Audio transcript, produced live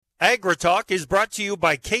AgriTalk is brought to you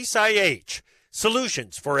by Case IH.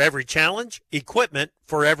 Solutions for every challenge, equipment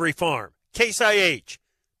for every farm. Case IH,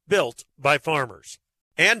 built by farmers.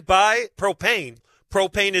 And by propane.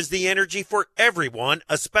 Propane is the energy for everyone,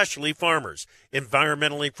 especially farmers.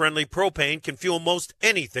 Environmentally friendly propane can fuel most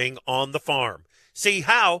anything on the farm. See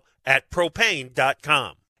how at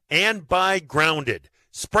propane.com. And by Grounded.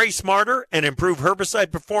 Spray smarter and improve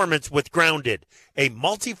herbicide performance with Grounded, a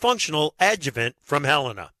multifunctional adjuvant from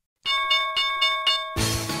Helena.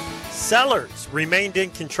 Sellers remained in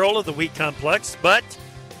control of the wheat complex, but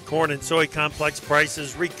corn and soy complex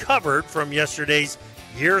prices recovered from yesterday's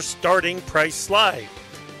year-starting price slide.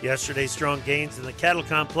 Yesterday's strong gains in the cattle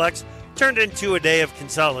complex turned into a day of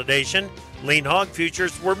consolidation. Lean hog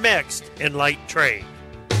futures were mixed in light trade.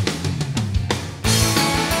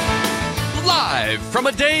 Live from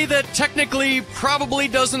a day that technically probably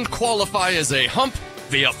doesn't qualify as a hump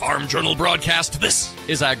via Farm Journal broadcast, this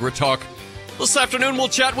is AgriTalk. This afternoon, we'll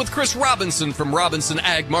chat with Chris Robinson from Robinson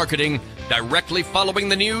Ag Marketing. Directly following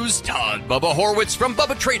the news, Todd Bubba Horwitz from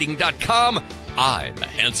BubbaTrading.com. I'm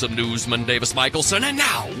handsome newsman Davis Michaelsen, and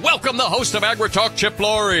now, welcome the host of AgriTalk, Chip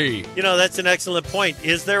Flory. You know, that's an excellent point.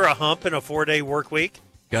 Is there a hump in a 4-day work week?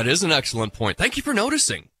 That is an excellent point. Thank you for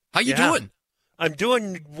noticing. How you doing? I'm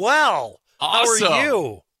doing well. Awesome. How are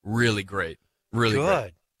you? Really great. Really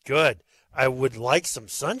great. Good. I would like some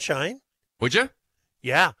sunshine. Would you?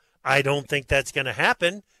 Yeah. I don't think that's going to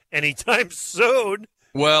happen anytime soon.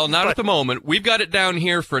 Well, not at the moment. We've got it down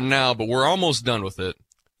here for now, but we're almost done with it.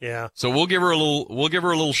 Yeah. So we'll give her a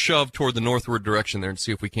little shove toward the northward direction there and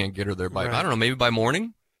see if we can't get her there by, I don't know, maybe by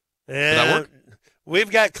morning? Does that work?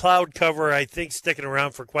 We've got cloud cover, I think, sticking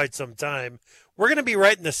around for quite some time. We're going to be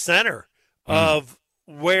right in the center of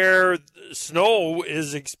where snow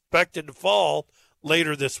is expected to fall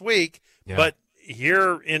later this week. Yeah. But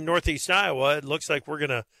here in northeast Iowa, it looks like we're going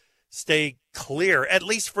to stay clear, at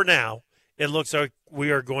least for now. It looks like we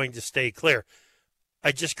are going to stay clear.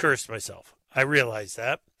 I just cursed myself. I realize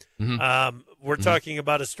that. We're talking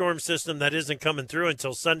about a storm system that isn't coming through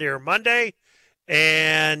until Sunday or Monday.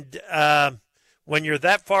 And when you're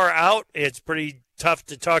that far out, it's pretty tough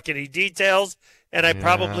to talk any details. And I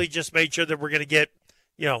probably just made sure that we're going to get,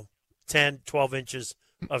 10, 12 inches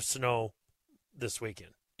of snow this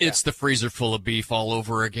weekend. It's the freezer full of beef all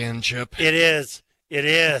over again, Chip. It is. It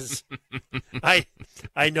is. I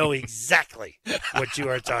know exactly what you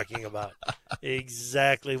are talking about.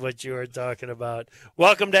 Exactly what you are talking about.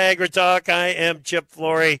 Welcome to AgriTalk. I am Chip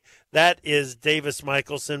Flory. That is Davis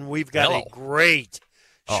Michaelsen. We've got a great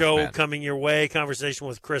show coming your way. Conversation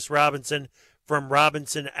with Chris Robinson from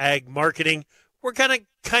Robinson Ag Marketing. We're going to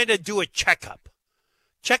kind of do a checkup.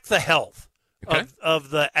 Check the health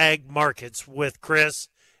of the ag markets with Chris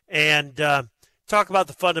and talk about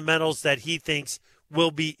the fundamentals that he thinks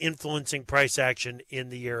will be influencing price action in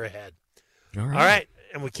the year ahead. All right.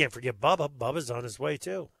 And we can't forget Bubba. Bubba's on his way,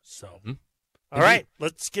 too. So, all right,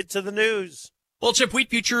 let's get to the news. Well, Chip, wheat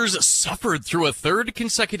futures suffered through a third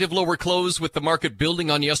consecutive lower close with the market building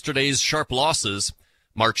on yesterday's sharp losses.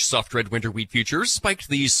 March soft red winter wheat futures spiked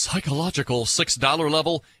the psychological $6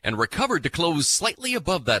 level and recovered to close slightly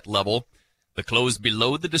above that level. The close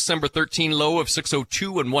below the December 13 low of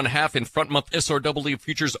 602 1/2 in front month SRW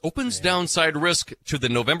futures opens downside risk to the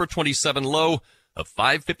November 27 low of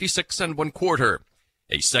 556 1/4.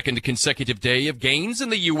 A second consecutive day of gains in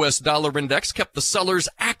the U.S. dollar index kept the sellers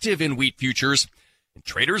active in wheat futures. And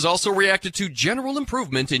traders also reacted to general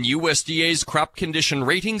improvement in USDA's crop condition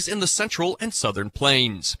ratings in the central and southern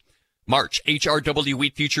plains. March HRW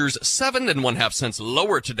wheat futures 7 1/2 cents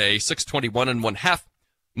lower today, 621 1/2.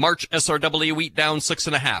 March SRW wheat down 6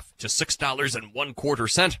 1/2 to $6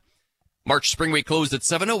 1/4. March spring wheat closed at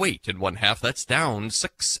 708 1/2. That's down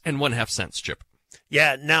 6 1/2 cents, Chip.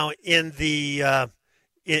 Yeah. Now in the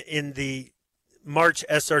March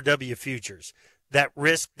SRW futures, that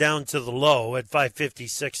risk down to the low at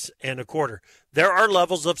 556 1/4. There are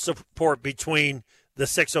levels of support between the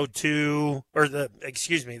 602 or the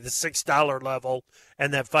 $6 level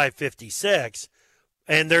and that 556.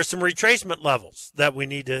 And there's some retracement levels that we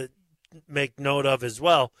need to make note of as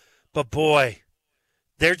well. But boy,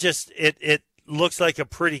 they're just it looks like a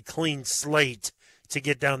pretty clean slate to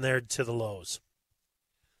get down there to the lows.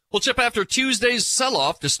 Well, Chip, after Tuesday's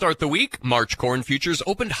sell-off to start the week, March corn futures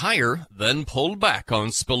opened higher, then pulled back on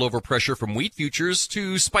spillover pressure from wheat futures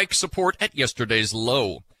to spike support at yesterday's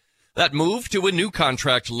low. That move to a new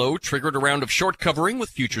contract low triggered a round of short covering, with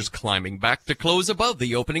futures climbing back to close above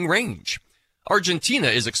the opening range. Argentina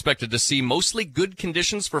is expected to see mostly good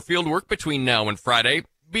conditions for field work between now and Friday.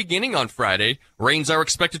 Beginning on Friday, rains are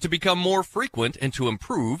expected to become more frequent and to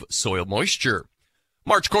improve soil moisture.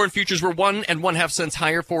 March corn futures were 1 1/2 cents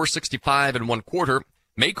higher, 4.65 1/4.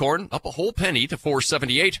 May corn up a whole penny to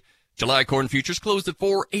 4.78. July corn futures closed at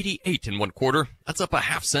 4.88 1/4. That's up a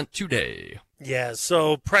 1/2 cent today. Yeah,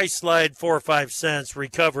 so price slide 4 or 5 cents,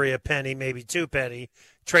 recovery a penny, maybe 2 penny,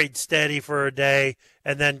 trade steady for a day,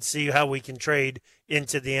 and then see how we can trade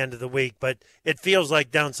into the end of the week. But it feels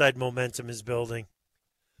like downside momentum is building.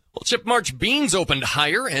 Well, Chip, March beans opened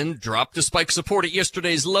higher and dropped to spike support at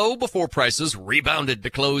yesterday's low before prices rebounded to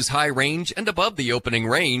close high range and above the opening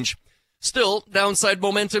range. Still, downside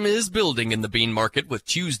momentum is building in the bean market with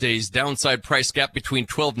Tuesday's downside price gap between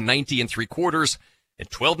 12.90 3/4 and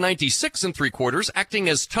 12.96 3/4 acting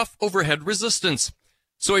as tough overhead resistance.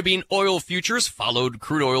 Soybean oil futures followed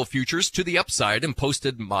crude oil futures to the upside and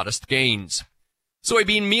posted modest gains.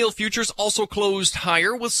 Soybean meal futures also closed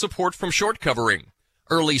higher with support from short covering.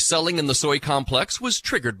 Early selling in the soy complex was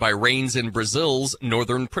triggered by rains in Brazil's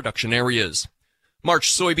northern production areas.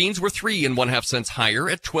 March soybeans were 3 1/2 cents higher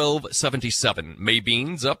at 12.77. May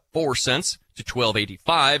beans up 4 cents to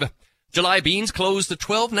 12.85. July beans closed at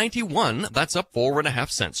 12.91. That's up 4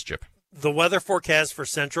 1/2 cents, Chip. The weather forecast for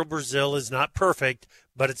central Brazil is not perfect,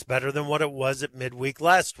 but it's better than what it was at midweek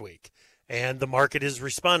last week. And the market is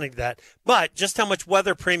responding to that. But just how much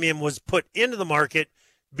weather premium was put into the market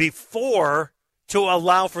before to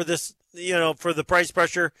allow for this, for the price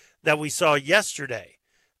pressure that we saw yesterday.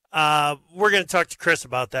 We're going to talk to Chris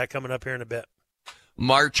about that coming up here in a bit.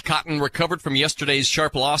 March cotton recovered from yesterday's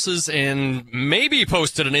sharp losses and maybe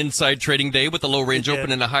posted an inside trading day with a low range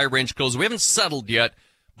open and a high range close. We haven't settled yet,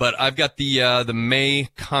 but I've got the May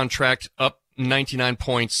contract up 99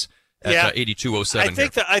 points at 82.07.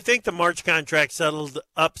 I think the March contract settled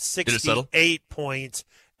up 68 points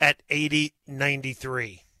at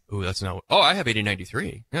 80.93. Ooh, that's not. Oh, I have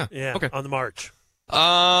 80.93. Yeah. Okay. On the March.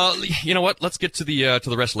 You know what? Let's get to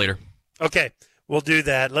the rest later. Okay, we'll do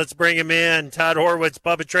that. Let's bring him in. Todd Horwitz,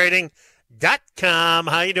 BubbaTrading.com.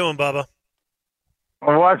 How you doing, Bubba?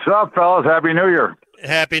 What's up, fellas? Happy New Year.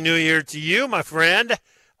 Happy New Year to you, my friend.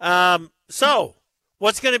 So,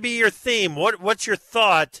 what's going to be your theme? What's your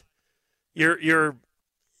thought? Your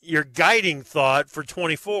guiding thought for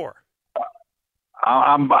 24?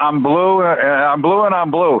 I'm blue. I'm blue and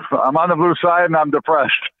I'm blue. I'm on the blue side and I'm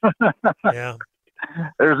depressed. Yeah.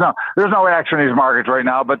 There's no action in these markets right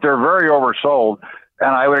now, but they're very oversold,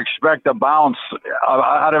 and I would expect a bounce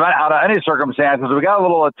out of any circumstances. We got a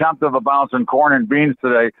little attempt of a bounce in corn and beans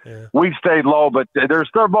today. Yeah. Wheat stayed low, but they're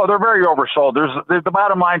very oversold. There's the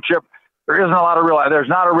bottom line, Chip. There's not a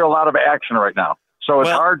real lot of action right now, so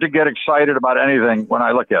it's hard to get excited about anything when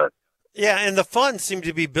I look at it. Yeah, and the funds seem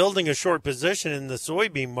to be building a short position in the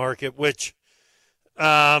soybean market, which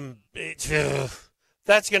that's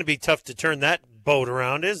going to be tough to turn that boat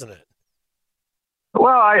around, isn't it?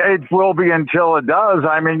 Well, it will be until it does.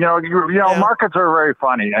 I mean, markets are very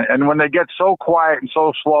funny, and when they get so quiet and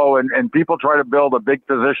so slow, and people try to build a big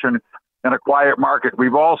position in a quiet market,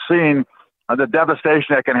 we've all seen the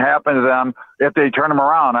devastation that can happen to them if they turn them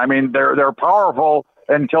around. I mean, they're powerful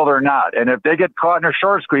until they're not. And if they get caught in a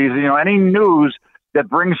short squeeze, any news that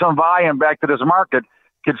brings some volume back to this market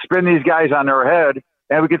could spin these guys on their head,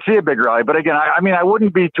 and we could see a big rally. But again, I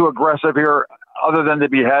wouldn't be too aggressive here other than to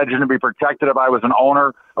be hedged and to be protected if I was an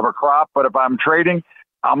owner of a crop. But if I'm trading,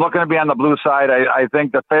 I'm looking to be on the blue side. I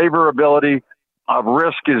think the favorability of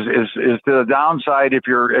risk is to the downside if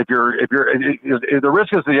the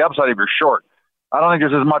risk is to the upside if you're short. I don't think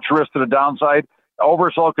there's as much risk to the downside.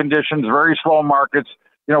 Oversold conditions, very slow markets.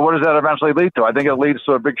 What does that eventually lead to? I think it leads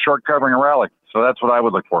to a big short covering and rally. So that's what I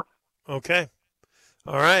would look for. Okay.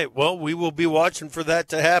 All right. Well, we will be watching for that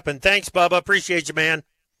to happen. Thanks, Bubba. Appreciate you, man.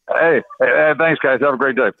 Hey, thanks, guys. Have a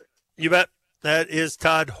great day. You bet. That is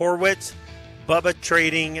Todd Horwitz,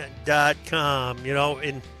 BubbaTrading.com.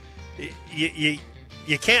 And you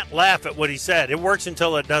can't laugh at what he said. It works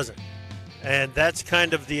until it doesn't. And that's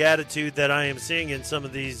kind of the attitude that I am seeing in some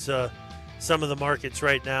of these some of the markets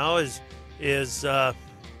right now is you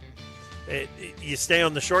stay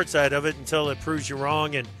on the short side of it until it proves you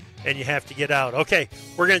wrong and you have to get out. Okay,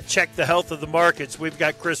 we're going to check the health of the markets. We've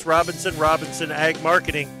got Chris Robinson Ag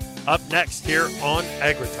Marketing, up next here on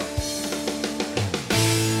AgriTalk.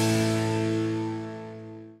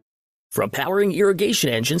 From powering irrigation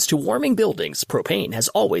engines to warming buildings, propane has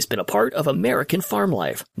always been a part of American farm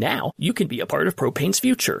life. Now, you can be a part of propane's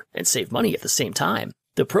future and save money at the same time.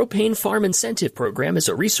 The Propane Farm Incentive Program is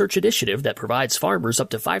a research initiative that provides farmers up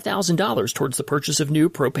to $5,000 towards the purchase of new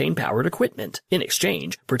propane-powered equipment. In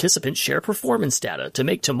exchange, participants share performance data to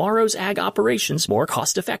make tomorrow's ag operations more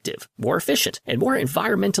cost-effective, more efficient, and more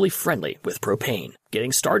environmentally friendly with propane.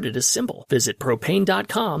 Getting started is simple. Visit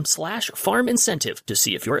propane.com/farm incentive to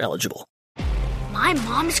see if you're eligible. My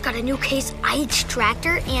mom's got a new Case IH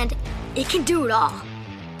tractor, and it can do it all.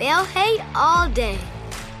 Bale hay all day.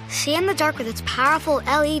 See in the dark with its powerful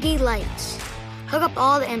LED lights. Hook up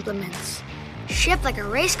all the implements. Shift like a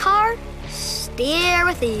race car. Steer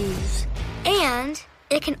with ease. And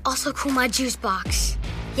it can also cool my juice box.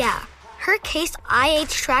 Yeah, her Case IH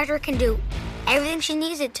tractor can do everything she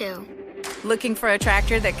needs it to. Looking for a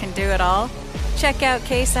tractor that can do it all? Check out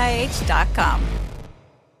caseih.com.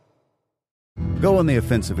 Go on the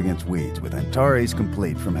offensive against weeds with Antares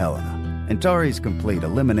Complete from Helena. Antares Complete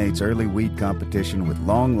eliminates early weed competition with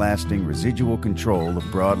long-lasting residual control of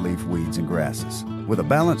broadleaf weeds and grasses. With a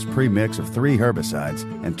balanced premix of 3 herbicides,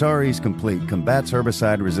 Antares Complete combats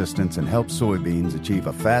herbicide resistance and helps soybeans achieve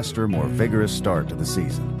a faster, more vigorous start to the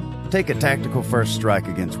season. Take a tactical first strike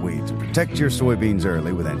against weeds and protect your soybeans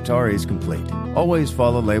early with Antares Complete. Always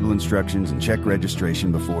follow label instructions and check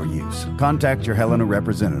registration before use. Contact your Helena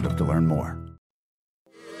representative to learn more.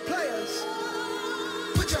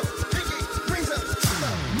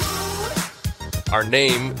 Our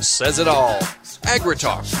name says it all.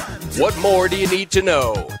 AgriTalk. What more do you need to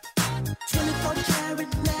know?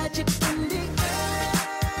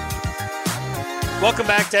 Welcome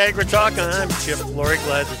back to AgriTalk. I'm Chip Flory.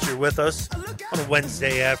 Glad that you're with us on a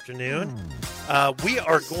Wednesday afternoon. We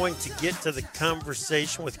are going to get to the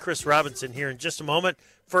conversation with Chris Robinson here in just a moment.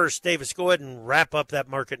 First, Davis, go ahead and wrap up that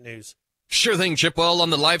market news. Sure thing, Chip. Well, on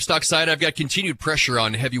the livestock side, I've got continued pressure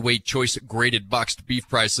on heavyweight choice graded boxed beef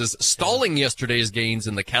prices, stalling yesterday's gains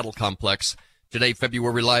in the cattle complex. Today,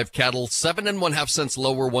 February live cattle, 7 1/2 cents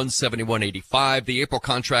lower, 171.85. The April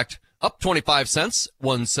contract up 25 cents,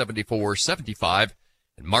 174.75.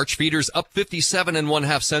 And March feeders up 57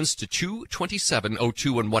 1/2 cents to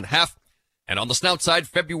 227.02 1/2. And on the snout side,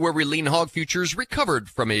 February lean hog futures recovered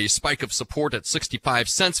from a spike of support at 65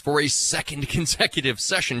 cents for a second consecutive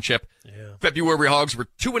session, Chip. Yeah. February hogs were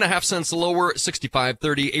 2.5 cents lower,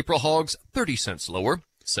 65.30. April hogs, 30 cents lower,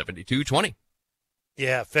 72.20.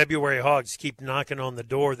 Yeah, February hogs keep knocking on the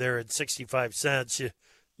door there at 65 cents.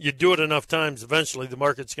 You do it enough times, eventually the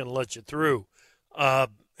market's going to let you through. And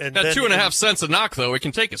at 2.5 cents a knock, though, it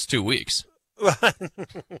can take us 2 weeks.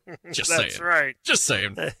 Just saying. That's right. Just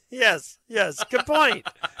saying. Yes. Good point.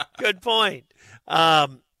 Good point.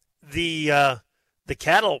 The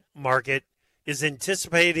cattle market is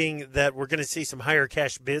anticipating that we're going to see some higher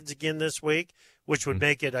cash bids again this week, which would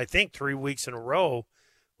make it, I think, 3 weeks in a row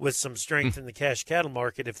with some strength in the cash cattle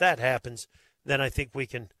market. If that happens, then I think we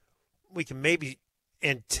can maybe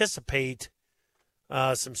anticipate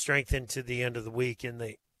some strength into the end of the week in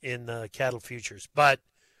the cattle futures. But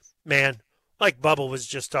man, like Bubba was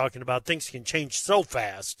just talking about, things can change so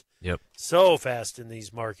fast. Yep. So fast in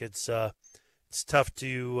these markets. It's tough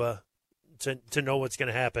to know what's going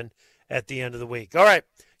to happen at the end of the week. All right.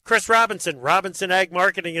 Chris Robinson, Robinson Ag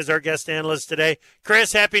Marketing, is our guest analyst today.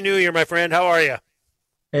 Chris, Happy New Year, my friend. How are you?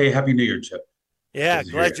 Hey, Happy New Year, Chip. Yeah,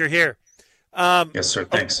 glad you're here. Yes, sir.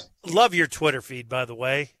 Thanks. Love your Twitter feed, by the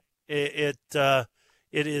way. It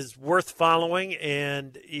is worth following,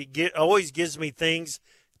 and it always gives me things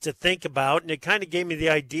to think about, and it kind of gave me the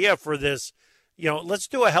idea for this. Let's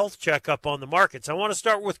do a health checkup on the markets. I want to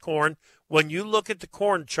start with corn. When you look at the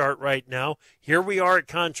corn chart right now, here we are at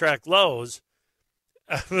contract lows.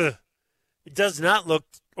 It does not look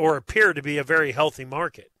or appear to be a very healthy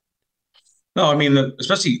market. No, I mean,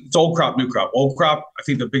 especially it's old crop, new crop. Old crop, I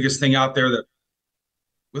think the biggest thing out there that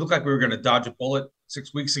we looked like we were going to dodge a bullet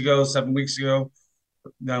 6 weeks ago, 7 weeks ago.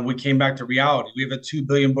 Then we came back to reality. We have a 2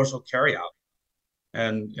 billion bushel carryout.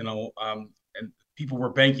 And, and people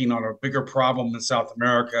were banking on a bigger problem in South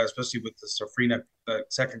America, especially with the safrinha, the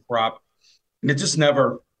second crop. And it just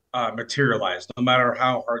never materialized, no matter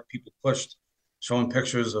how hard people pushed, showing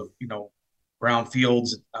pictures of, brown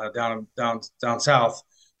fields down south.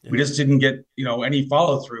 We just didn't get, any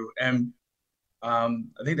follow through. And I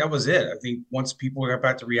think that was it. I think once people got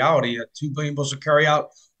back to reality, a 2 billion bushel carryout,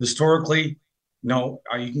 historically, you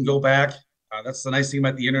can go back. That's the nice thing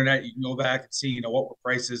about the internet. You can go back and see, what were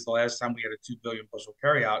prices the last time we had a 2 billion bushel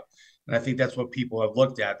carryout. And I think that's what people have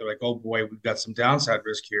looked at. They're like, oh boy, we've got some downside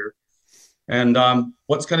risk here. And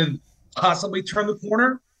what's going to possibly turn the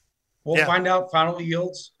corner? We'll find out final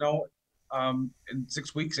yields, in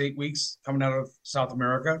 6 weeks, 8 weeks coming out of South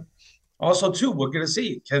America. Also, too, we're going to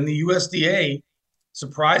see, can the USDA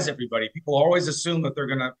surprise everybody. People always assume that they're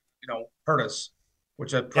going to, hurt us,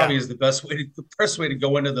 which probably is the best way to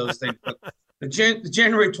go into those things. But the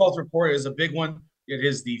January 12th report is a big one. It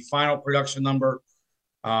is the final production number.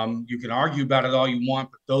 You can argue about it all you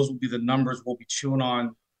want, but those will be the numbers we'll be chewing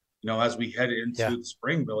on, as we head into the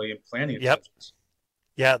spring, Billy, and planning intelligence.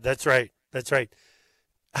 Yeah, that's right. That's right.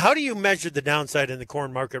 How do you measure the downside in the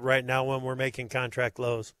corn market right now when we're making contract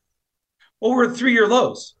lows? Well, we're at 3-year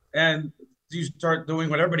lows, and you start doing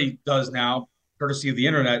what everybody does now, courtesy of the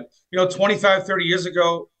internet. 25, 30 years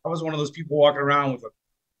ago, I was one of those people walking around with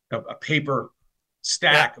a paper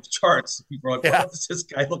stack of charts. People are like, what is this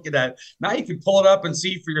guy looking at? Now you can pull it up and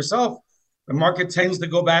see for yourself. The market tends to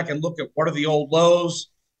go back and look at what are the old lows.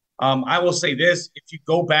 I will say this, if you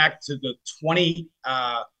go back to the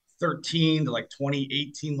 2013 to like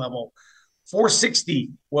 2018 level,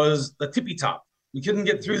 460 was the tippy top. We couldn't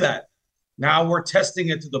get through that. Now we're testing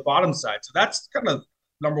it to the bottom side. So that's kind of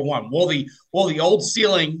number one. Will the old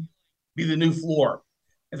ceiling be the new floor?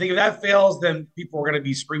 I think if that fails, then people are going to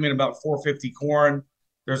be screaming about 450 corn.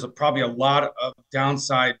 There's probably a lot of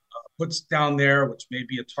downside puts down there, which may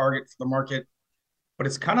be a target for the market. But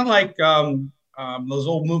it's kind of like those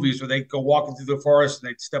old movies where they go walking through the forest and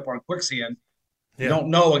they step on quicksand. You don't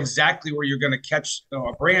know exactly where you're going to catch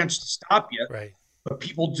a branch to stop you. Right. But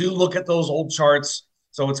people do look at those old charts.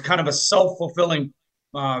 So it's kind of a self-fulfilling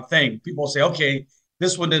thing. People say, okay,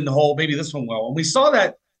 this one didn't hold. Maybe this one will. And we saw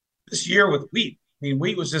that this year with wheat. I mean,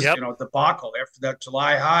 wheat was just, a debacle after that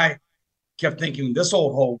July high. Kept thinking this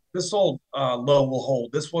old low will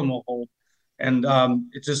hold. This one will hold. And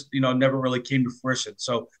it just, never really came to fruition.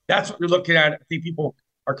 So that's what you're looking at. I think people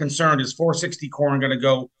are concerned, is 460 corn going to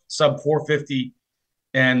go sub 450?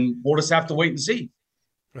 And we'll just have to wait and see.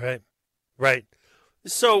 Right. Right.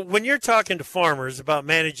 So when you're talking to farmers about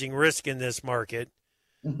managing risk in this market,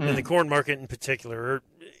 in the corn market in particular, or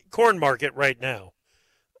corn market right now,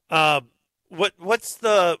 what's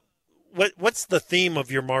the theme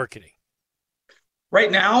of your marketing?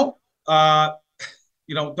 Right now,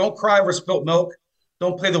 don't cry over spilt milk.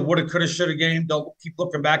 Don't play the woulda, coulda, shoulda game. Don't keep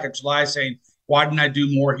looking back at July saying, why didn't I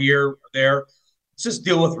do more here or there? Let's just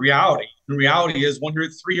deal with reality. And reality is when you're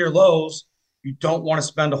at 3-year lows, you don't want to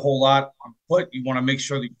spend a whole lot on put. You want to make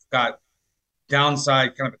sure that you've got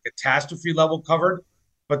downside kind of a catastrophe level covered.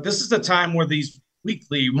 But this is the time where these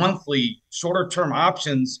weekly, monthly, shorter term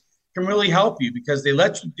options can really help you because they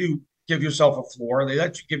let you give yourself a floor. They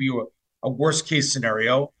let you give you a worst case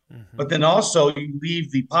scenario. But then also you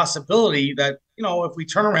leave the possibility that, if we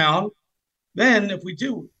turn around, then if we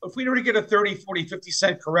already get a 30, 40, 50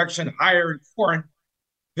 cent correction higher in corn,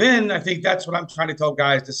 then I think that's what I'm trying to tell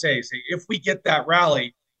guys to say, if we get that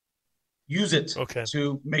rally, use it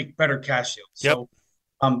to make better cash yields. Yep.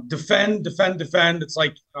 So defend. It's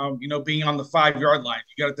like, being on the 5-yard line.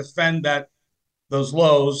 You got to defend those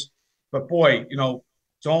lows. But boy,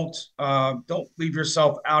 don't leave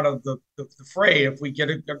yourself out of the fray if we get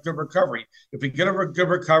a good recovery. If we get a good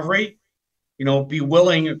recovery, be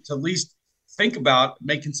willing to at least think about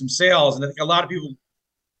making some sales. And I think a lot of people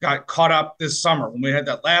got caught up this summer when we had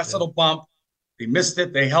that last little bump. They missed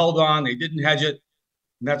it. They held on. They didn't hedge it.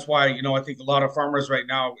 And that's why, I think a lot of farmers right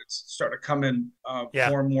now, it's starting to come in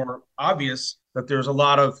more and more obvious that there's a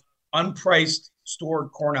lot of unpriced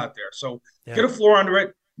stored corn out there. So get a floor under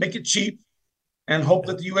it, make it cheap, and hope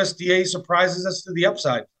that the USDA surprises us to the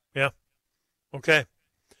upside. Yeah. Okay. All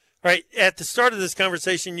right. At the start of this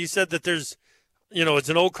conversation, you said that there's, it's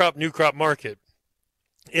an old crop, new crop market.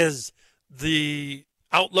 Is the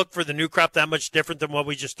outlook for the new crop that much different than what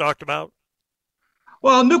we just talked about?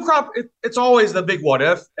 Well, new crop, it's always the big what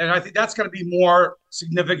if, and I think that's going to be more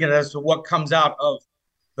significant as to what comes out of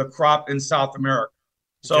the crop in South America.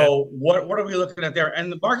 So what are we looking at there?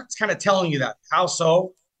 And the market's kind of telling you that. How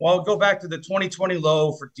so? Well, go back to the 2020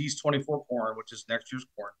 low for D's 24 corn, which is next year's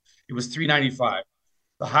corn. It was $3.95.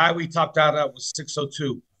 The high we topped out at was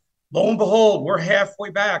 $6.02. Lo and behold, we're halfway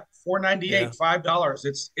back, $4.98, $5.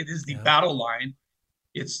 It is the battle line.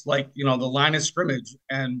 It's like, the line of scrimmage,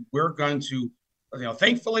 and we're going to,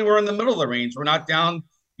 thankfully we're in the middle of the range. We're not down,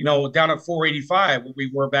 down at 485 where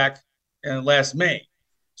we were back last May.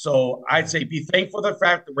 So I'd say be thankful for the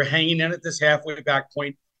fact that we're hanging in at this halfway back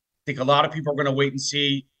point. I think a lot of people are going to wait and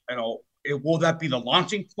see, will that be the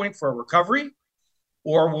launching point for a recovery?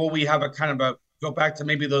 Or will we have a kind of go back to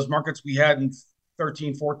maybe those markets we had in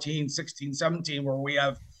 13, 14, 16, 17, where we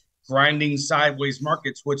have grinding sideways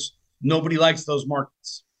markets, which nobody likes those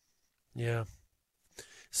markets. Yeah.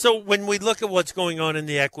 So when we look at what's going on in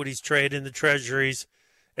the equities trade, in the treasuries,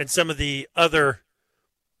 and some of the other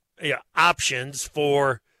options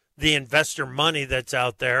for the investor money that's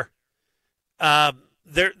out there,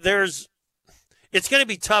 there's it's going to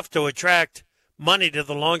be tough to attract money to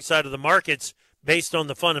the long side of the markets based on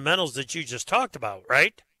the fundamentals that you just talked about,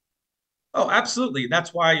 right? Oh, absolutely.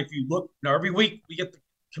 That's why if you look, every week we get the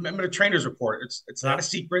Commitment of Traders report. It's not a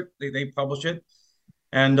secret. They publish it.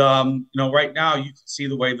 And, right now you can see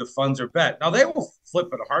the way the funds are bet. Now they will flip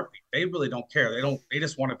at a heartbeat. They really don't care. They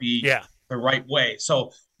just want to be the right way.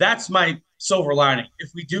 So that's my silver lining.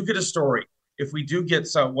 If we do get a story, if we do get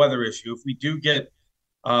some weather issue, if we do get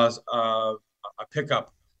a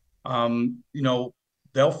pickup,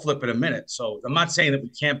 they'll flip in a minute. So I'm not saying that we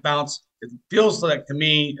can't bounce. It feels like to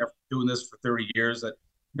me, after doing this for 30 years, that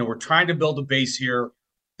we're trying to build a base here.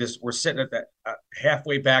 We're sitting at that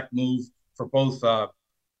halfway back move for both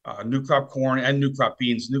new crop corn and new crop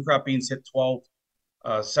beans. New crop beans hit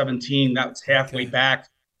 12.17. That's halfway back.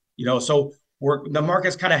 So the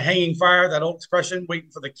market's kind of hanging fire. That old expression,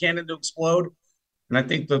 waiting for the cannon to explode. And I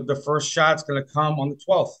think the first shot's going to come on the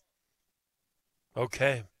 12th.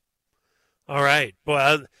 Okay. All right.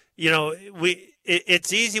 Well,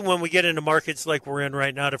 it's easy when we get into markets like we're in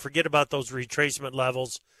right now to forget about those retracement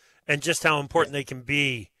levels and just how important they can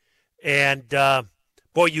be. And,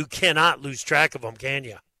 you cannot lose track of them, can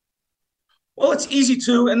you? Well, it's easy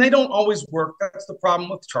to, and they don't always work. That's the problem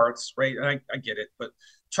with charts, right? And I get it. But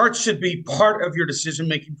charts should be part of your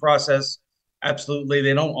decision-making process. Absolutely.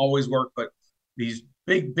 They don't always work. But these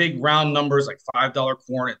big round numbers like $5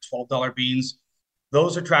 corn and $12 beans,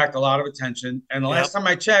 those attract a lot of attention. And the last time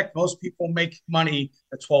I checked, most people make money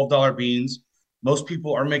at $12 beans. Most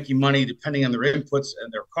people are making money, depending on their inputs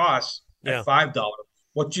and their costs, at $5.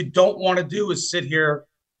 What you don't want to do is sit here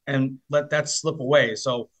and let that slip away.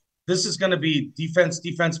 So this is going to be defense.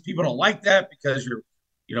 People don't like that because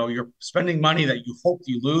you're spending money that you hope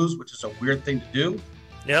you lose, which is a weird thing to do.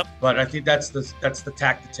 Yep. But I think that's the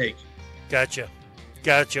tack to take. Gotcha.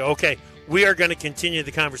 Okay. We are going to continue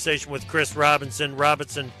the conversation with Chris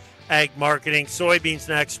Robinson Ag Marketing. Soybeans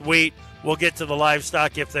next, wheat. We'll get to the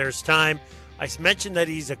livestock if there's time. I mentioned that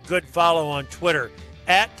he's a good follow on Twitter,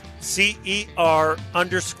 at CER_hedge.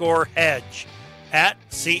 At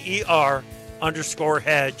CER_hedge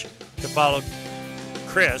to follow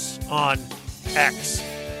Chris on X.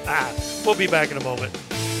 We'll be back in a moment.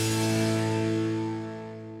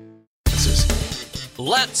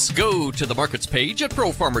 Let's go to the markets page at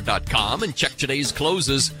profarmer.com and check today's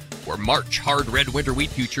closes, where March hard red winter wheat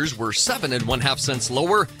futures were 7 1/2 cents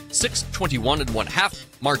lower, 6.21 1/2.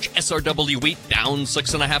 March SRW wheat down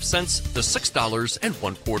 6.5 cents to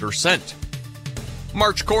 $6.25.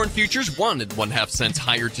 March corn futures 1 1/2 cents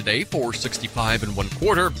higher today, 4.65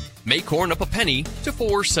 1/4. May corn up a penny to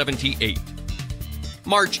 4.78.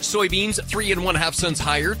 March soybeans 3 1/2 cents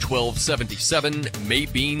higher, 12.77. May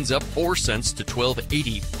beans up 4 cents to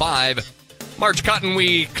 12.85. March cotton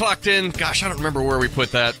we clocked in. Gosh, I don't remember where we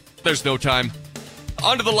put that. There's no time.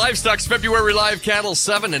 On to the livestock's February live cattle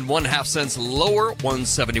 7 1/2 cents lower,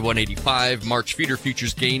 171.85. March feeder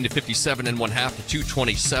futures gained to 57 1/2 to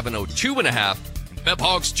 227.02 1/2. Feb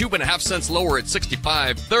hogs 2 1/2 cents lower at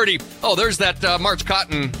 65.30. Oh, there's that March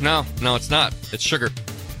cotton. No, it's not. It's sugar.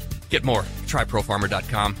 Get more. Try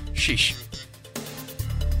profarmer.com. Sheesh.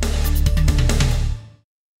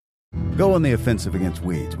 Go on the offensive against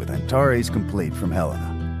weeds with Antares Complete from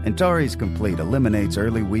Helena. Antares Complete eliminates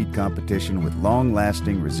early weed competition with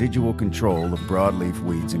long-lasting residual control of broadleaf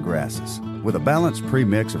weeds and grasses. With a balanced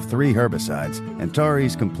premix of 3 herbicides,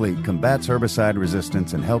 Antares Complete combats herbicide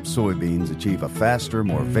resistance and helps soybeans achieve a faster,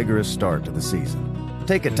 more vigorous start to the season.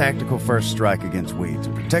 Take a tactical first strike against weeds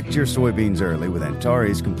and protect your soybeans early with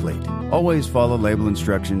Antares Complete. Always follow label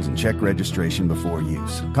instructions and check registration before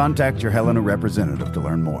use. Contact your Helena representative to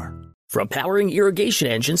learn more. From powering irrigation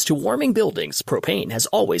engines to warming buildings, propane has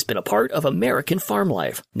always been a part of American farm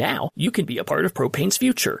life. Now, you can be a part of propane's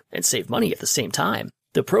future and save money at the same time.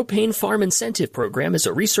 The Propane Farm Incentive Program is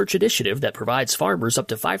a research initiative that provides farmers up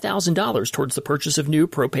to $5,000 towards the purchase of new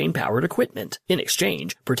propane-powered equipment. In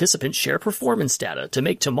exchange, participants share performance data to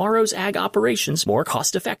make tomorrow's ag operations more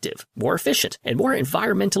cost-effective, more efficient, and more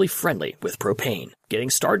environmentally friendly with propane. Getting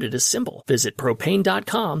started is simple. Visit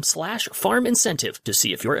propane.com/farm incentive to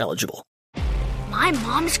see if you're eligible. My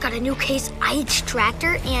mom's got a new Case IH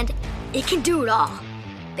tractor, and it can do it all.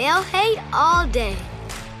 Bale hay all day.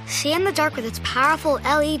 See in the dark with its powerful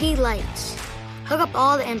LED lights. Hook up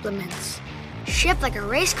all the implements. Shift like a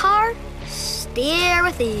race car, steer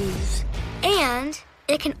with ease. And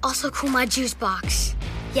it can also cool my juice box.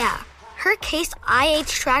 Yeah, her Case IH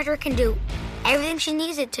tractor can do everything she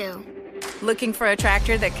needs it to. Looking for a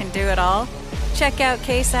tractor that can do it all? Check out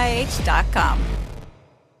caseih.com.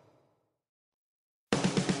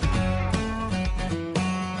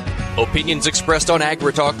 Opinions expressed on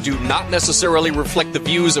AgriTalk do not necessarily reflect the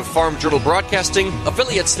views of Farm Journal Broadcasting,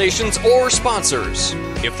 affiliate stations, or sponsors.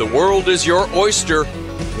 If the world is your oyster,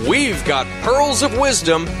 we've got pearls of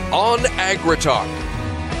wisdom on AgriTalk.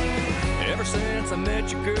 Ever since I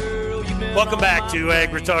met your girl, you've been Welcome back to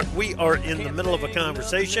AgriTalk. We are in the middle of a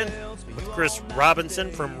conversation with Chris Robinson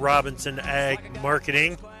from Robinson Ag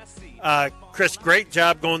Marketing. Chris, great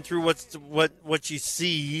job going through what you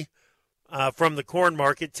see from the corn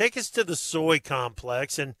market. Take us to the soy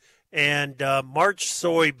complex and March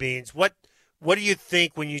soybeans. What do you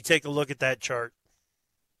think when you take a look at that chart?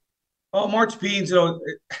 Well, March beans,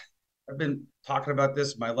 I've been talking about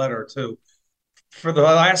this in my letter too. For the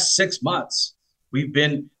last 6 months, we've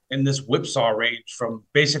been in this whipsaw range from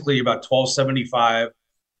basically about $12.75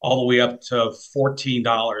 all the way up to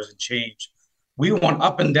 $14 and change. We went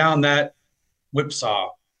up and down that whipsaw,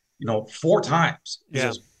 4 times.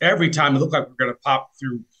 Yeah. Every time it looked like we we're going to pop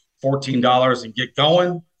through $14 and get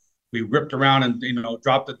going, we ripped around and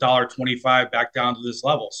dropped $1.25 back down to this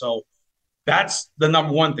level. So that's the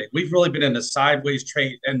number one thing. We've really been in a sideways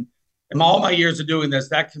trade, and in all my years of doing this,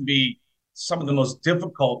 that can be some of the most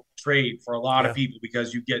difficult trade for a lot of people,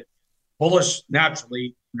 because you get bullish naturally,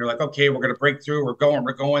 and you're like, okay, we're going to break through, we're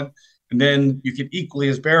going, and then you get equally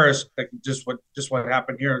as bearish, like just what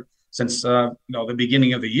happened here since the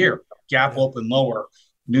beginning of the year. Gap open lower,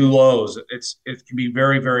 new lows. It can be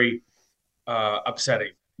very, very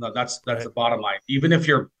upsetting. No, that's the bottom line. Even if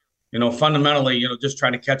you're fundamentally just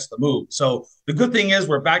trying to catch the move. So the good thing is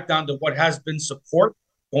we're back down to what has been support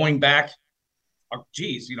going back.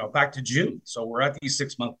 Back to June. So we're at these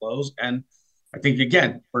 6-month lows, and I think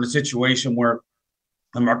again we're in a situation where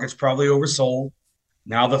the market's probably oversold.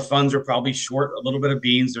 Now the funds are probably short a little bit of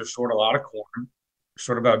beans. They're short a lot of corn. They're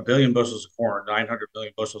short about 1 billion bushels of corn, 900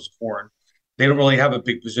 million bushels of corn. They don't really have a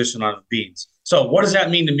big position on beans. So what does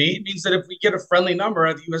that mean to me? It means that if we get a friendly number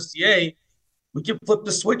at the USDA, we can flip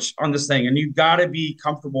the switch on this thing. And you've got to be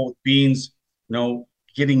comfortable with beans,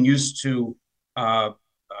 getting used to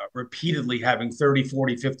repeatedly having 30,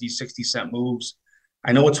 40, 50, 60 cent moves.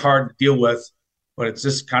 I know it's hard to deal with, but it's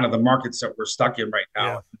just kind of the markets that we're stuck in right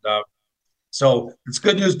now. Yeah. And, so it's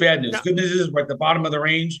good news, bad news. No. Good news is we're at the bottom of the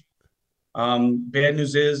range. Bad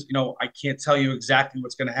news is, I can't tell you exactly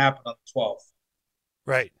what's going to happen on the 12th.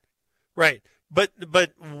 Right. But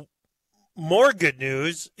more good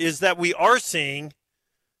news is that we are seeing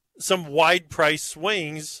some wide price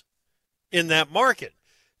swings in that market.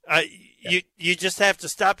 You just have to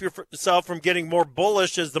stop yourself from getting more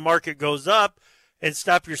bullish as the market goes up, and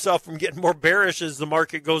stop yourself from getting more bearish as the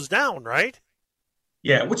market goes down, right?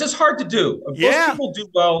 Yeah, which is hard to do. Most people do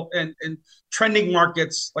well in trending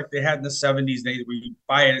markets like they had in the 70s. Where you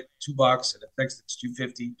buy it at $2 and it thinks it's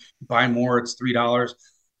 $2.50. You buy more, it's $3.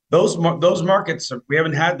 Those markets, we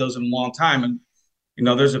haven't had those in a long time. And,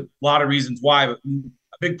 there's a lot of reasons why, but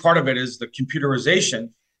a big part of it is the computerization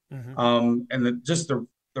and the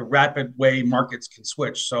rapid way markets can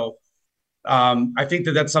switch. So I think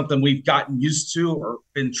that's something we've gotten used to or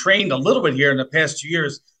been trained a little bit here in the past 2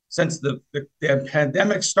 years since the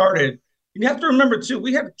pandemic started. And you have to remember, too,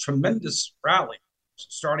 we had a tremendous rally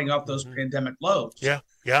starting off those pandemic lows. Yeah.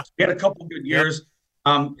 We had a couple good years.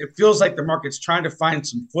 It feels like the market's trying to find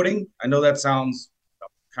some footing. I know that sounds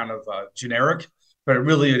kind of generic, but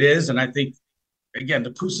it is. And I think, again,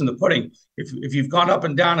 the proof's in the pudding. If you've gone up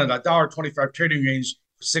and down at $1.25 trading range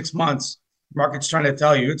for 6 months, the market's trying to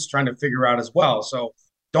tell you, it's trying to figure out as well. So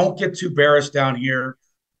don't get too bearish down here.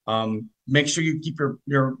 Make sure you keep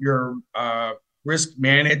your risk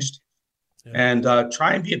managed and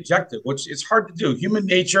try and be objective, which is hard to do. Human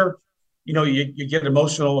nature, you get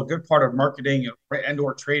emotional. A good part of marketing and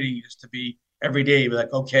or trading is to be every day, be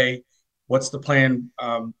like, okay, what's the plan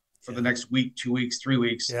for the next week, 2 weeks, 3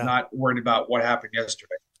 weeks, not worried about what happened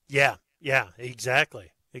yesterday. Yeah,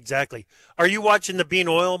 exactly. Are you watching the bean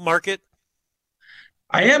oil market?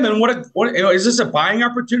 I am, and what is this a buying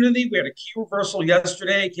opportunity? We had a key reversal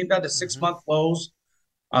yesterday. It came down to 6-month lows.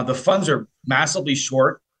 The funds are massively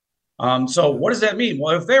short. So what does that mean?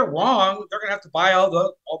 Well, if they're wrong, they're going to have to buy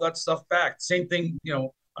all that stuff back. Same thing,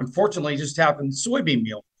 unfortunately, just happened. Soybean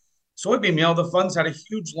meal, the funds had a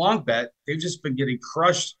huge long bet. They've just been getting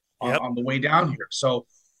crushed on the way down here. So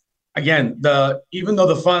again, even though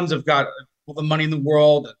the funds have got all the money in the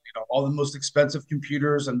world, all the most expensive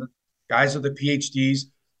computers and the guys with the PhDs,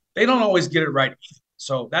 they don't always get it right either.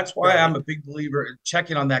 So that's why I'm a big believer in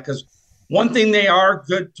checking on that, because one thing they are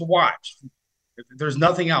good to watch, if there's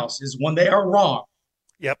nothing else, is when they are wrong,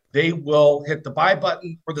 they will hit the buy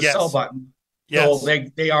button or the sell button. So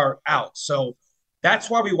they are out. So That's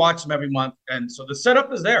why we watch them every month. And so the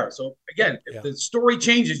setup is there. So again, if the story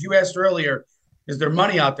changes, you asked earlier, is there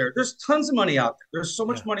money out there? There's tons of money out there. There's so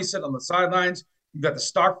much money sitting on the sidelines. You've got the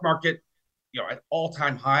stock market, at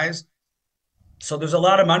all-time highs. So there's a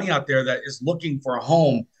lot of money out there that is looking for a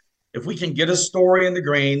home. If we can get a story in the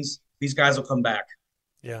grains, these guys will come back.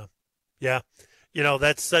 Yeah. Yeah.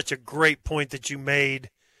 That's such a great point that you made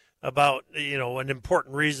about, an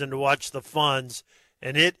important reason to watch the funds.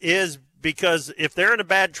 And it is because if they're in a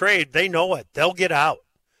bad trade, they know it. They'll get out.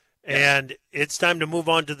 And it's time to move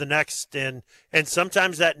on to the next. And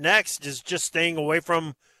sometimes that next is just staying away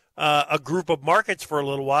from a group of markets for a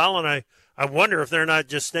little while. And I wonder if they're not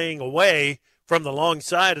just staying away from the long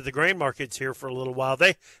side of the grain markets here for a little while.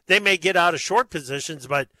 They may get out of short positions,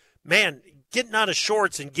 but, man, getting out of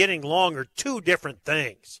shorts and getting long are two different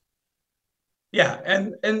things. Yeah,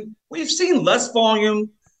 and we've seen less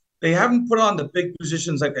volume. They haven't put on the big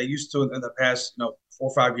positions like they used to in the past, 4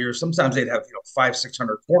 or 5 years. Sometimes they'd have,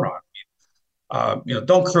 500-600 corn on.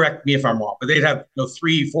 Don't correct me if I'm wrong, but they'd have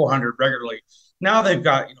 300-400 regularly. Now they've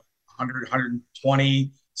got 100,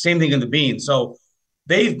 120. Same thing in the beans. So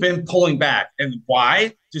they've been pulling back, and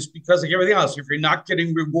why? Just because like everything else. If you're not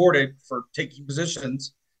getting rewarded for taking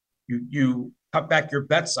positions, you cut back your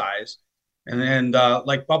bet size. And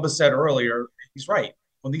like Bubba said earlier, he's right.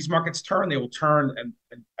 When these markets turn, they will turn, and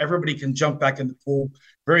everybody can jump back in the pool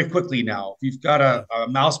very quickly now. If you've got a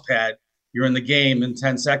mouse pad, you're in the game in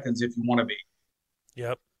 10 seconds if you want to be.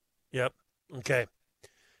 Yep. Okay.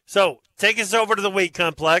 So take us over to the wheat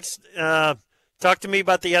complex. Talk to me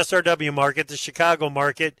about the SRW market, the Chicago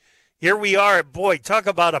market. Here we are. Boy, talk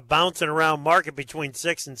about a bouncing around market between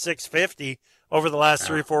 6 and 650 over the last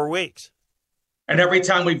 3 or 4 weeks. And every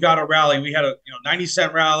time we've got a rally, we had a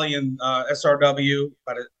 90-cent rally in SRW,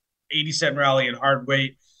 about an 80-cent rally in hard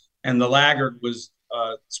weight, and the laggard was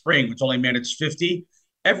spring, which only managed 50.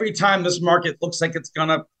 Every time this market looks like it's going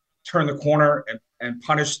to turn the corner and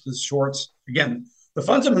punish the shorts. Again, the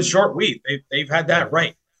funds have been short wheat. They've had that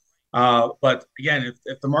right. But again,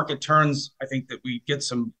 if the market turns, I think that we get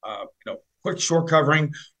some quick short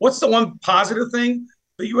covering. What's the one positive thing?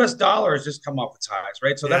 The U.S. dollar has just come off its highs,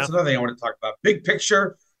 right? So that's another thing I want to talk about. Big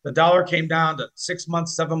picture, the dollar came down to 6-month,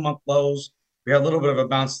 7-month lows. We had a little bit of a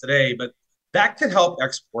bounce today, but that could help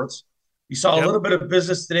exports. We saw a little bit of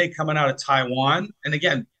business today coming out of Taiwan. And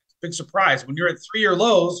again, big surprise. When you're at 3-year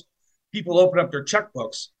lows, people open up their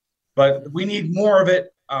checkbooks. But we need more of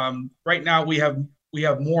it. Right now, we have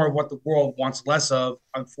more of what the world wants less of,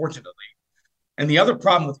 unfortunately. And the other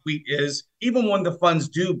problem with wheat is even when the funds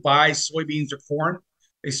do buy soybeans or corn,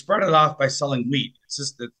 they spread it off by selling wheat. It's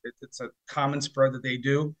just that it's a common spread that they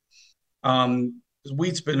do.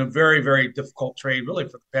 Wheat's been a very, very difficult trade really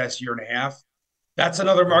for the past year and a half. That's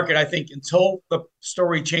another market, I think, until the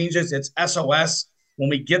story changes, it's SOS.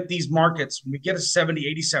 When we get these markets, when we get a 70,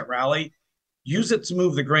 80-cent rally, use it to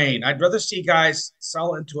move the grain. I'd rather see guys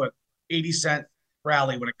sell into an 80-cent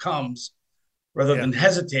rally when it comes rather than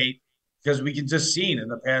hesitate, because we can just see in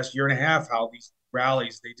the past year and a half how these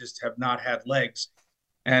rallies, they just have not had legs.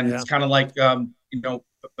 And it's kind of like, the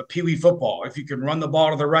Pee Wee football. If you can run the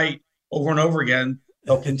ball to the right over and over again,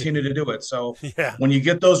 they'll continue to do it. So when you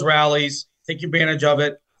get those rallies, take advantage of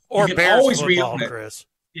it. Or you can Bears always football, re-own it. Chris.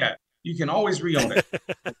 Yeah, you can always re-own it.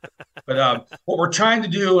 But what we're trying to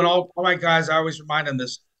do, and all my guys, I always remind them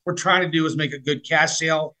this, we're trying to do is make a good cash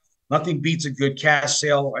sale. Nothing beats a good cash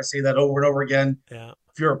sale. I say that over and over again. Yeah.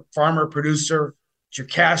 If you're a farmer, producer, it's your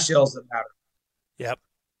cash sales that matter. Yep.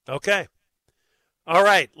 Okay. All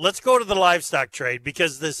right. Let's go to the livestock trade,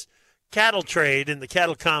 because this cattle trade in the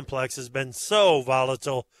cattle complex has been so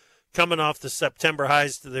volatile, coming off the September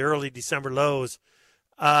highs to the early December lows.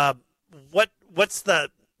 What's the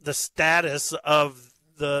status of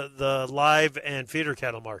the live and feeder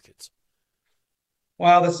cattle markets?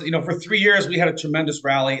 Well, this, for 3 years we had a tremendous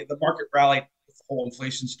rally. The market rallied with the whole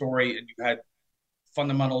inflation story, and you had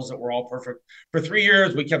fundamentals that were all perfect. For 3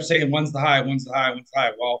 years, we kept saying, "When's the high? When's the high? When's the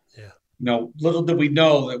high?" Well, little did we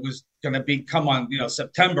know that was going to come on,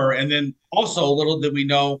 September, and then also little did we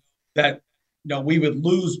know that we would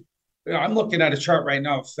lose. I'm looking at a chart right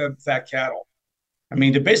now of fat cattle. I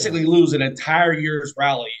mean, to basically lose an entire year's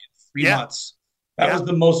rally in 3 months. That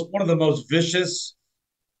was one of the most vicious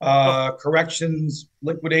corrections,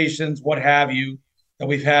 liquidations, what have you, that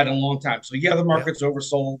we've had in a long time. So the market's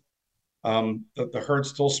oversold. The herd's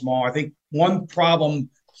still small. I think one problem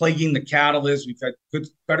plaguing the cattle is we've had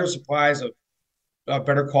better supplies of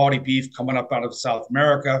better quality beef coming up out of South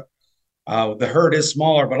America. The herd is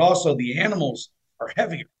smaller, but also the animals are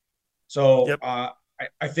heavier. So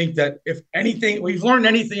I think that if anything, we've learned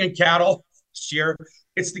anything in cattle this year,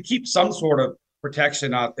 it's to keep some sort of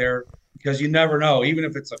protection out there because you never know. Even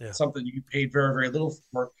if it's something you paid very, very little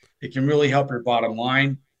for, it can really help your bottom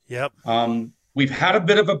line. Yep. We've had a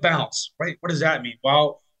bit of a bounce, right? What does that mean?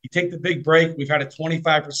 Well, you take the big break. We've had a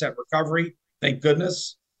 25% recovery, thank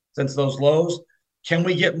goodness, since those lows. Can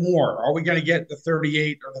we get more? Are we going to get the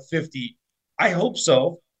 38 or the 50? I hope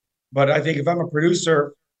so. But I think if I'm a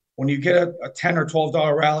producer, when you get a $10 or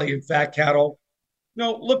 $12 rally in fat cattle,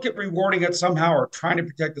 look at rewarding it somehow or trying to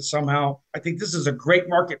protect it somehow. I think this is a great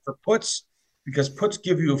market for puts because puts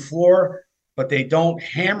give you a floor, but they don't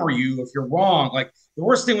hammer you if you're wrong. Like the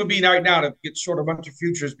worst thing would be right now to get short a bunch of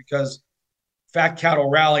futures because fat cattle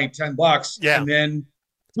rally $10. Yeah. And then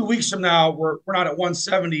 2 weeks from now, we're not at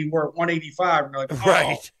 170, we're at 185. And you're like,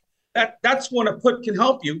 right. That's when a put can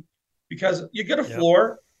help you because you get a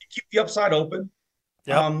floor, you keep the upside open.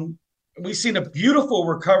 Yep. We've seen a beautiful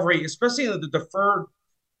recovery, especially in the deferred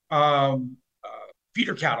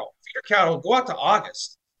feeder cattle. Feeder cattle go out to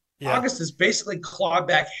August. Yeah. August has basically clawed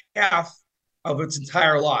back half of its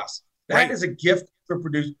entire loss. That is a gift for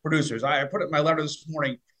producers. I put it in my letter this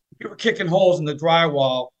morning. You were kicking holes in the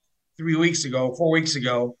drywall 4 weeks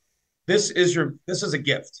ago. This is a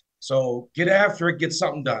gift. So get after it, get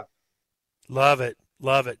something done. Love it.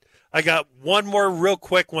 I got one more real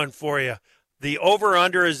quick one for you. The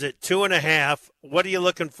over-under is at 2.5. What are you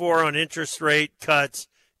looking for on interest rate cuts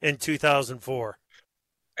in 2004?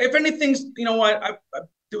 If anything's, you know what, I've been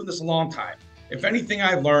doing this a long time. If anything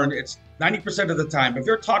I've learned, it's 90% of the time. If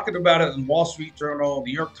they're talking about it in Wall Street Journal,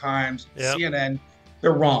 New York Times, CNN,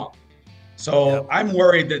 they're wrong. So I'm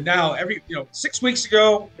worried that now 6 weeks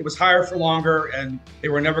ago, it was higher for longer and they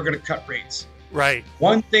were never going to cut rates. Right.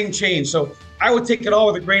 One thing changed. So I would take it all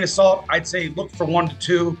with a grain of salt. I'd say look for 1 to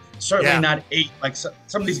 2, certainly not 8. Like some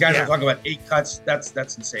of these guys are talking about 8 cuts. That's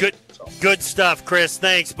insane. Good stuff, Chris.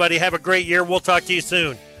 Thanks, buddy. Have a great year. We'll talk to you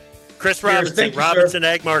soon. Chris Robinson, you, Robinson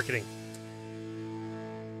Ag Marketing.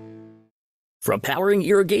 From powering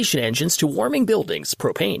irrigation engines to warming buildings,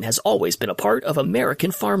 propane has always been a part of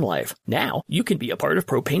American farm life. Now, you can be a part of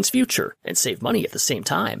propane's future and save money at the same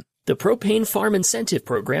time. The Propane Farm Incentive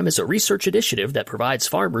Program is a research initiative that provides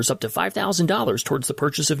farmers up to $5,000 towards the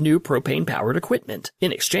purchase of new propane-powered equipment.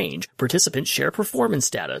 In exchange, participants share performance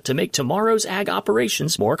data to make tomorrow's ag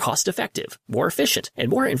operations more cost-effective, more efficient, and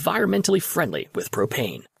more environmentally friendly with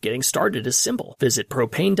propane. Getting started is simple. Visit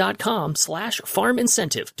propane.com/farm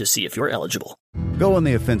incentive to see if you're eligible. Go on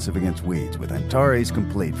the offensive against weeds with Antares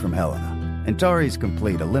Complete from Helena. Antares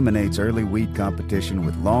Complete eliminates early weed competition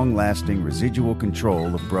with long-lasting residual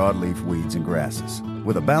control of broadleaf weeds and grasses.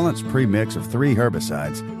 With a balanced premix of 3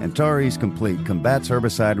 herbicides, Antares Complete combats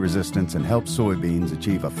herbicide resistance and helps soybeans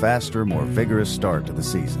achieve a faster, more vigorous start to the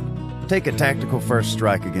season. Take a tactical first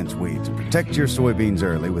strike against weeds and protect your soybeans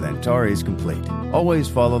early with Antares Complete. Always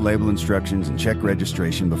follow label instructions and check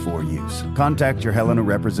registration before use. Contact your Helena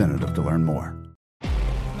representative to learn more.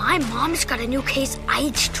 My mom's got a new Case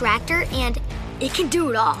IH tractor, and it can do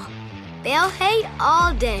it all. Bale hay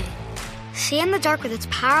all day. See in the dark with its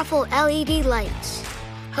powerful LED lights.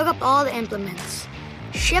 Hook up all the implements.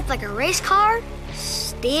 Shift like a race car.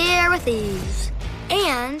 Steer with ease.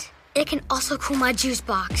 And it can also cool my juice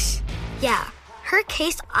box. Yeah, her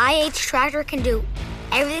Case IH tractor can do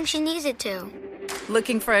everything she needs it to.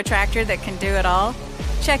 Looking for a tractor that can do it all?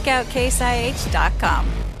 Check out caseih.com.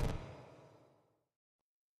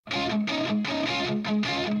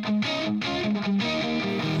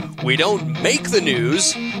 We don't make the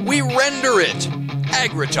news, we render it.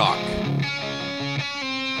 AgriTalk.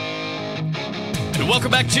 And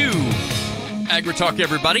welcome back to AgriTalk,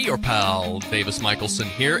 everybody. Your pal Davis Michaelsen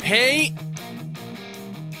here. Hey,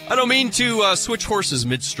 I don't mean to switch horses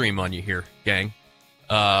midstream on you here, gang.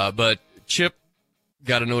 But Chip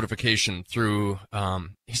got a notification through,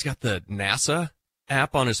 he's got the NASA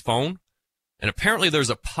app on his phone. And apparently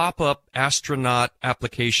there's a pop-up astronaut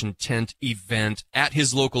application tent event at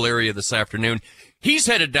his local area this afternoon. He's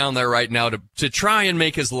headed down there right now to try and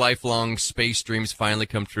make his lifelong space dreams finally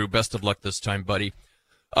come true. Best of luck this time, buddy.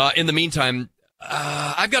 In the meantime,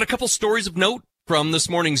 I've got a couple stories of note from this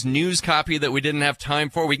morning's news copy that we didn't have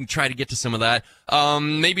time for. We can try to get to some of that.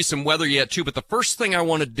 Maybe some weather yet, too. But the first thing I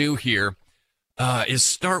want to do here is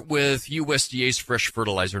start with USDA's fresh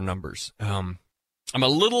fertilizer numbers. I'm a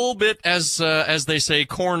little bit, as they say,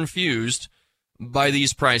 corn-fused by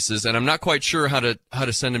these prices, and I'm not quite sure how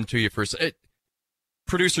to send them to you first.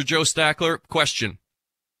 Producer Joe Stackler, question: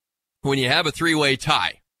 when you have a 3-way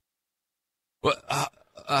tie,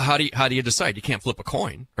 how do you decide? You can't flip a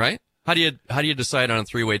coin, right? How do you decide on a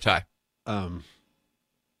 3-way tie?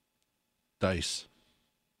 Dice.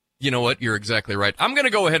 You know what? You're exactly right. I'm going to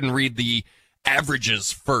go ahead and read the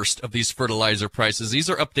averages first of these fertilizer prices. These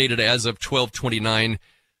are updated as of 12/29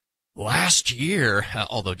 last year,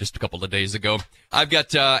 although just a couple of days ago. I've got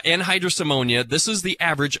anhydrous ammonia. This is the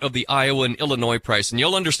average of the Iowa and Illinois price, and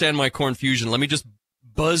you'll understand my confusion. Let me just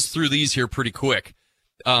buzz through these here pretty quick.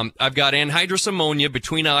 I've got anhydrous ammonia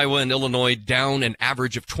between Iowa and Illinois down an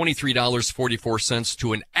average of $23.44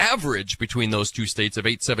 to an average between those two states of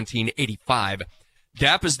 $8.1785.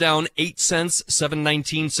 DAP is down 8 cents,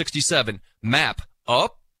 $7.1967. MAP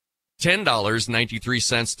up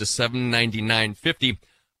 $10.93 to $7.9950.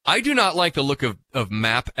 I do not like the look of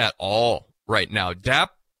MAP at all right now.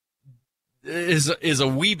 DAP is a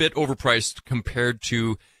wee bit overpriced compared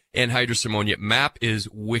to anhydrous ammonia. MAP is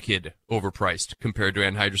wicked overpriced compared to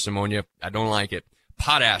anhydrous ammonia. I don't like it.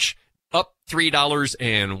 Potash up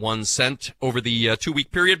 $3.01 over the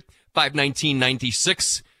 2-week period,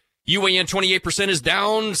 $5.1996. UAN 28% is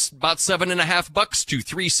down about $7.50 to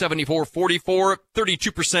 $3.7444.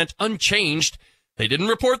 32% unchanged. They didn't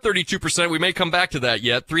report 32%. We may come back to that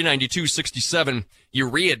yet. $392.67.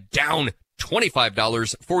 Urea down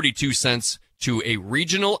 $25.42 to a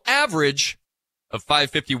regional average of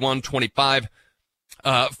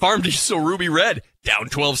 $551.25. Farm diesel Ruby Red down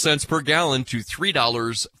 12 cents per gallon to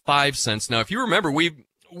 $3.05. Now, if you remember, we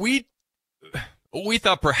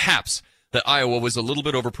thought perhaps that Iowa was a little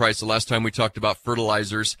bit overpriced the last time we talked about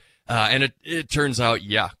fertilizers, and it turns out,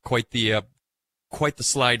 quite the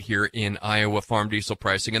slide here in Iowa farm diesel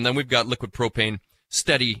pricing. And then we've got liquid propane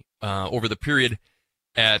steady over the period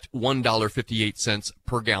at $1.58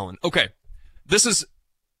 per gallon. Okay,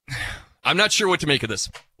 I'm not sure what to make of this.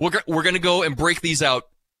 We're going to go and break these out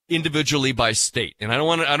individually by state, and I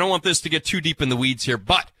don't want this to get too deep in the weeds here.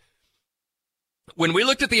 But when we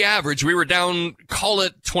looked at the average, we were down, call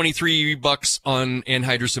it $23 on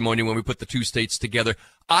anhydrous ammonia when we put the two states together.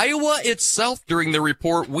 Iowa itself during the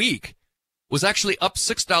report week was actually up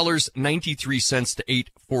 $6.93 to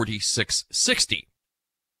 $8.4660.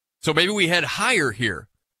 So maybe we had higher here,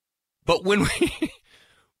 but when we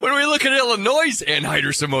look at Illinois'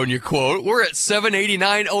 anhydrous ammonia quote, we're at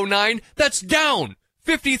 $7.8909. That's down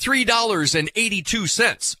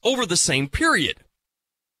 $53.82 over the same period.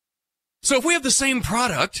 So if we have the same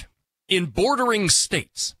product in bordering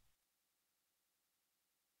states,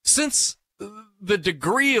 since the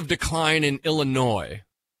degree of decline in Illinois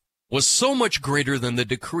was so much greater than the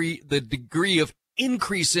degree of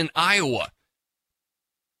increase in Iowa,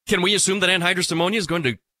 can we assume that anhydrous ammonia is going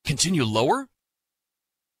to continue lower?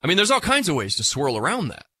 I mean, there's all kinds of ways to swirl around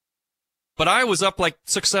that. But Iowa's up like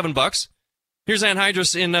 $6-7. Here's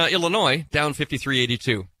anhydrous in Illinois, down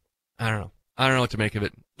 $53.82. I don't know what to make of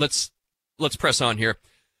it. Let's press on here.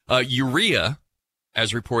 Urea,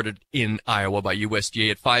 as reported in Iowa by USDA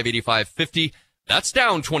at $585.50. That's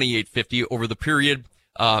down $28.50 over the period.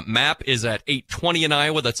 MAP is at $8.20 in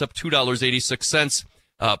Iowa. That's up $2.86.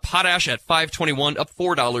 Potash at $5.21, up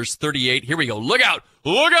 $4.38. Here we go. Look out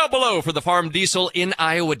below for the farm diesel in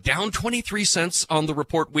Iowa, down 23 cents on the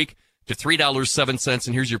report week to $3.07.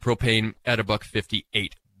 And here's your propane at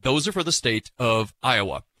 $1.58. Those are for the state of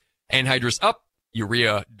Iowa. Anhydrous up,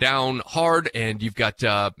 urea down hard, and you've got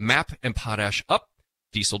MAP and potash up,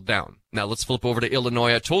 diesel down. Now let's flip over to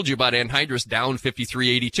Illinois. I told you about anhydrous down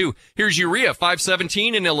 $53.82. Here's urea,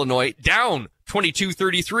 $5.17 in Illinois, down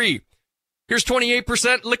 $22.33. Here's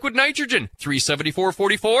 28% liquid nitrogen,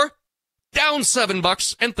 $3.74.44, down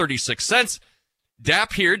 $7.36.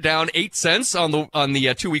 DAP here down 8 cents on the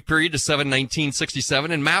 2-week period to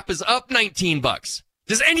 $7.1967, and MAP is up $19.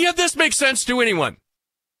 Does any of this make sense to anyone?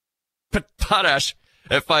 Potash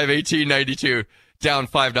at $5.18.92, down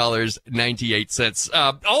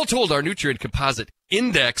 $5.98. All told, our nutrient composite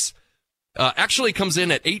index actually comes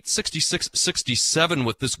in at 866.67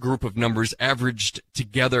 with this group of numbers averaged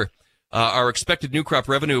together. Our expected new crop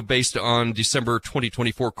revenue based on December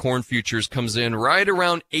 2024 corn futures comes in right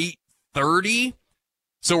around 830.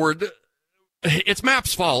 So it's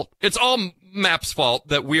MAP's fault. It's all MAP's fault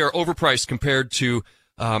that we are overpriced compared to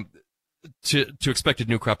expected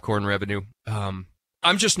new crop corn revenue. I'm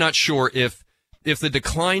just not sure if the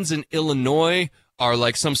declines in Illinois are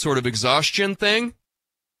like some sort of exhaustion thing,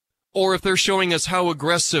 or if they're showing us how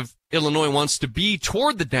aggressive Illinois wants to be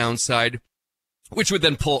toward the downside, which would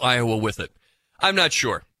then pull Iowa with it. I'm not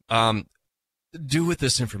sure. Do with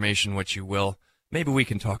this information what you will. Maybe we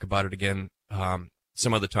can talk about it again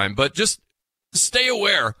some other time. But just stay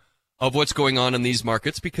aware of what's going on in these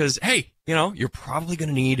markets because, hey, you're probably going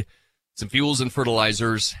to need some fuels and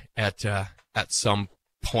fertilizers at some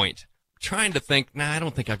point. I'm trying to think. I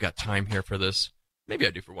don't think I've got time here for this. Maybe I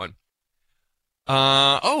do for one.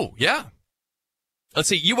 Oh, yeah. Let's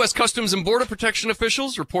see. U.S. Customs and Border Protection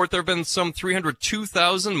officials report there have been some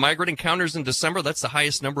 302,000 migrant encounters in December. That's the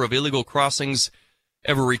highest number of illegal crossings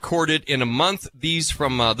ever recorded in a month. These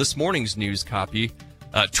from this morning's news copy.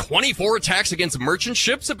 24 attacks against merchant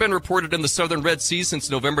ships have been reported in the southern Red Sea since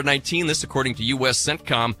November 19. This, according to U.S.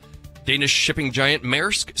 CENTCOM. Danish shipping giant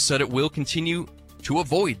Maersk said it will continue to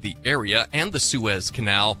avoid the area and the Suez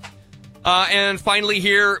Canal. And finally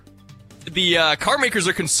here, the car makers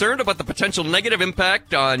are concerned about the potential negative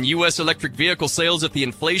impact on U.S. electric vehicle sales if the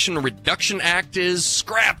Inflation Reduction Act is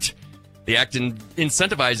scrapped. The act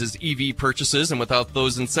incentivizes EV purchases, and without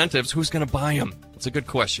those incentives, who's going to buy them? It's a good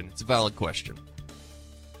question. It's a valid question.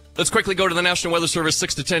 Let's quickly go to the National Weather Service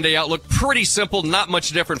 6 to 10 day outlook. Pretty simple, not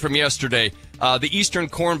much different from yesterday. The eastern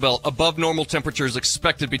Corn Belt, above normal temperatures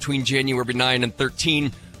expected between January 9 and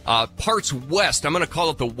 13. Parts west, I'm going to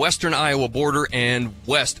call it the western Iowa border and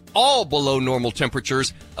west, all below normal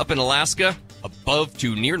temperatures. Up in Alaska, above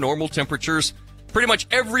to near normal temperatures. Pretty much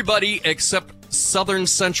everybody except southern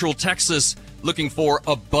central Texas looking for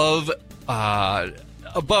above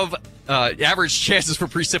average chances for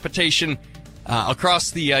precipitation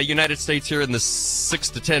across the United States here in the 6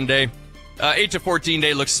 to 10 day. 8 to 14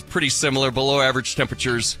 day looks pretty similar. Below average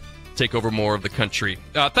temperatures take over more of the country.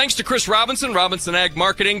 Thanks to Chris Robinson Ag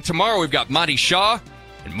Marketing. Tomorrow we've got Monty Shaw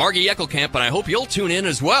and Margie Eckelkamp, and I hope you'll tune in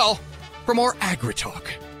as well for more AgriTalk.